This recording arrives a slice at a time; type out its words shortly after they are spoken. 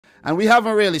And we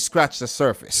haven't really scratched the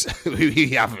surface. We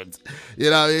haven't. You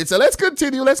know, so let's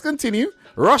continue.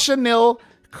 Russia 0,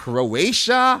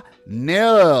 Croatia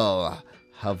 0.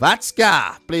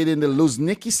 Hrvatska played in the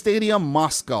Luzhniki Stadium,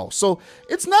 Moscow. So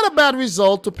it's not a bad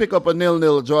result to pick up a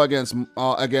 0-0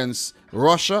 draw against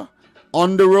Russia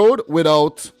on the road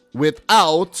without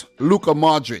Luka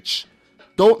Modric.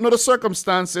 Don't know the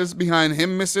circumstances behind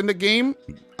him missing the game.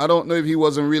 I don't know if he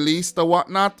wasn't released or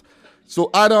whatnot. So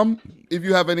Adam, if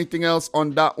you have anything else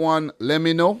on that one, let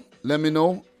me know.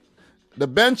 The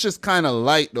bench is kind of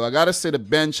light though. I gotta say the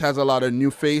bench has a lot of new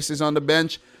faces on the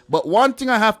bench. But one thing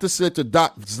I have to say to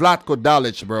Zlatko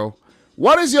Dalic, bro.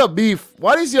 What is your beef?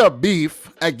 What is your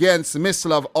beef against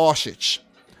Mislav Orsic?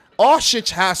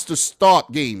 Orsic has to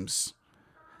start games.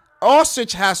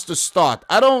 Orsic has to start.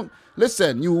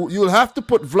 Listen, you'll have to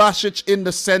put Vlasic in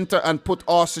the center and put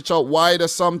Orsic out wide or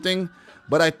something.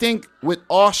 But I think with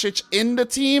Orsic in the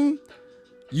team,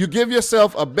 you give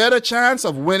yourself a better chance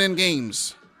of winning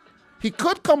games. He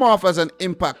could come off as an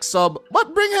impact sub,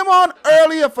 but bring him on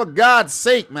earlier for God's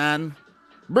sake, man.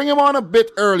 Bring him on a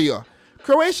bit earlier.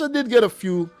 Croatia did get a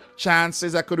few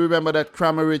chances. I could remember that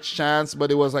Kramaric chance, but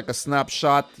it was like a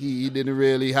snapshot. He didn't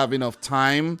really have enough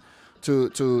time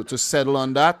to settle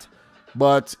on that.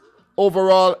 But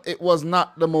overall, it was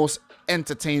not the most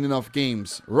entertaining of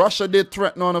games. Russia did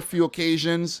threaten on a few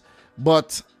occasions,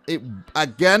 but it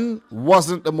again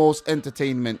wasn't the most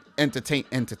entertainment,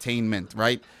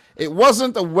 right? It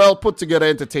wasn't a well put together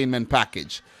entertainment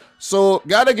package. So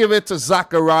gotta give it to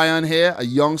Zachariah here, a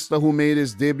youngster who made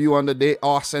his debut on the day.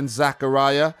 Arsene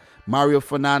Zachariah, Mario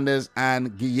Fernandes,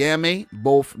 and Guilherme,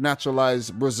 both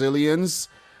naturalized Brazilians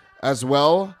as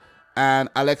well. And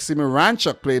Alexei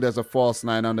Miranchuk played as a false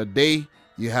nine on the day.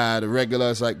 You had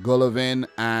regulars like Golovin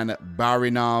and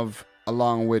Barinov,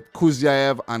 along with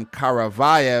Kuzyaev and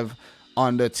Karavayev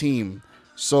on the team.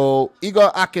 So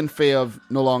Igor Akinfeev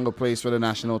no longer plays for the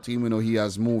national team. We know he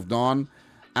has moved on.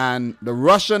 And the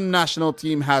Russian national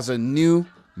team has a new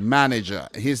manager.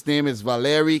 His name is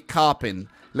Valery Karpin.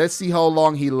 Let's see how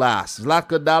long he lasts.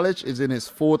 Zlatko Dalic is in his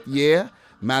 4th year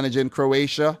managing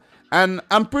Croatia. And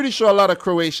I'm pretty sure a lot of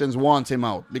Croatians want him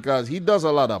out because he does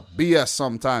a lot of BS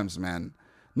sometimes, man.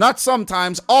 Not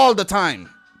sometimes, all the time.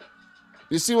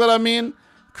 You see what I mean?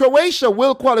 Croatia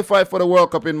will qualify for the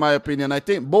World Cup, in my opinion. I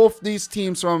think both these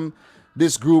teams from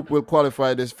this group will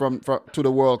qualify to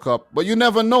the World Cup. But you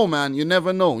never know, man. You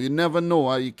never know.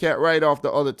 You can't write off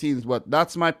the other teams. But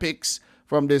that's my picks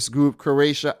from this group,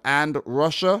 Croatia and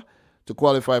Russia, to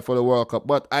qualify for the World Cup.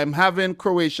 But I'm having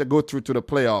Croatia go through to the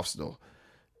playoffs, though.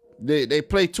 They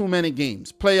play too many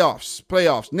games. Playoffs,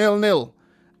 0-0.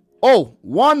 Oh,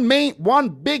 one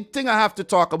big thing I have to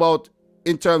talk about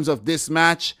in terms of this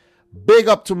match. Big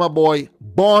up to my boy,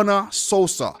 Borna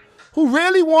Sosa, who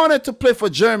really wanted to play for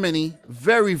Germany.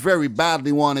 Very, very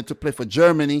badly wanted to play for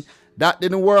Germany. That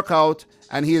didn't work out,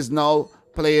 and he is now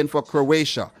playing for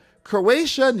Croatia.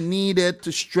 Croatia needed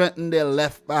to strengthen their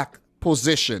left-back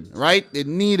position, right? They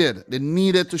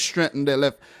needed to strengthen their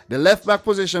left. The left-back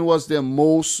position was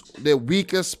their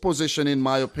weakest position, in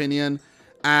my opinion.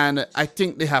 And I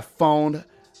think they have found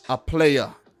a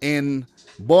player in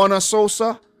Borna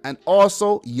Sosa and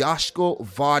also Joško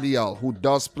Vardiel, who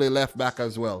does play left back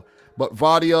as well. But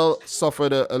Vardiel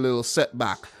suffered a little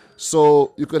setback.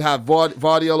 So you could have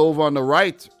Vardiel over on the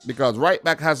right, because right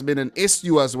back has been an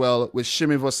issue as well with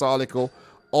Šime Vrsaljko,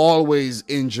 always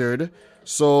injured.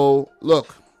 So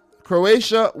look,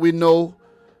 Croatia, we know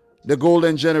the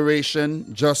golden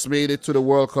generation just made it to the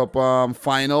World Cup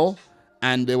final.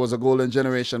 And there was a golden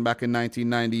generation back in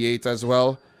 1998 as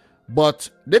well. But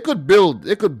they could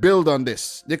build on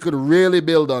this. They could really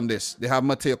build on this. They have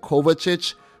Mateo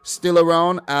Kovacic still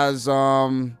around, as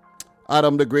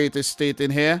Adam the Great is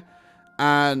stating here.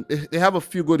 And they have a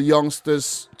few good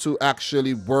youngsters to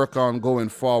actually work on going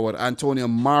forward. Antonio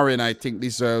Marin, I think,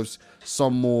 deserves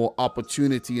some more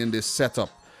opportunity in this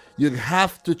setup. You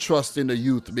have to trust in the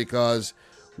youth, because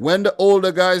when the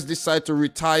older guys decide to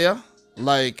retire,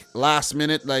 like last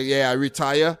minute, like, yeah, I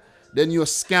retire, then you're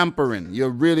scampering. You're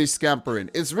really scampering.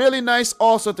 It's really nice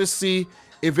also to see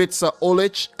Ivica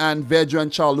Olic and Vedran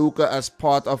Čaluka as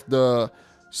part of the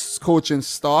coaching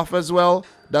staff as well.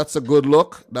 That's a good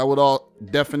look. That would all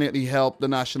definitely help the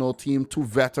national team. 2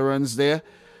 veterans there.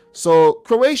 So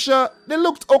Croatia, they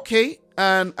looked okay,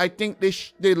 and I think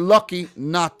they're lucky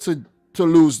not to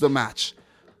lose the match.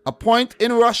 A point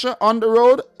in Russia on the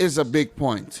road is a big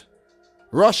point.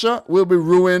 Russia will be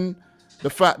ruined the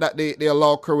fact that they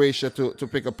allow Croatia to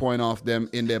pick a point off them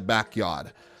in their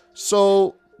backyard.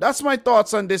 So that's my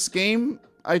thoughts on this game.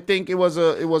 I think it was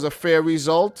a fair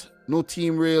result. No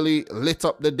team really lit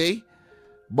up the day.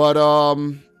 But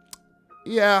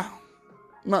yeah,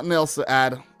 nothing else to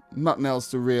add. Nothing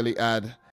else to really add.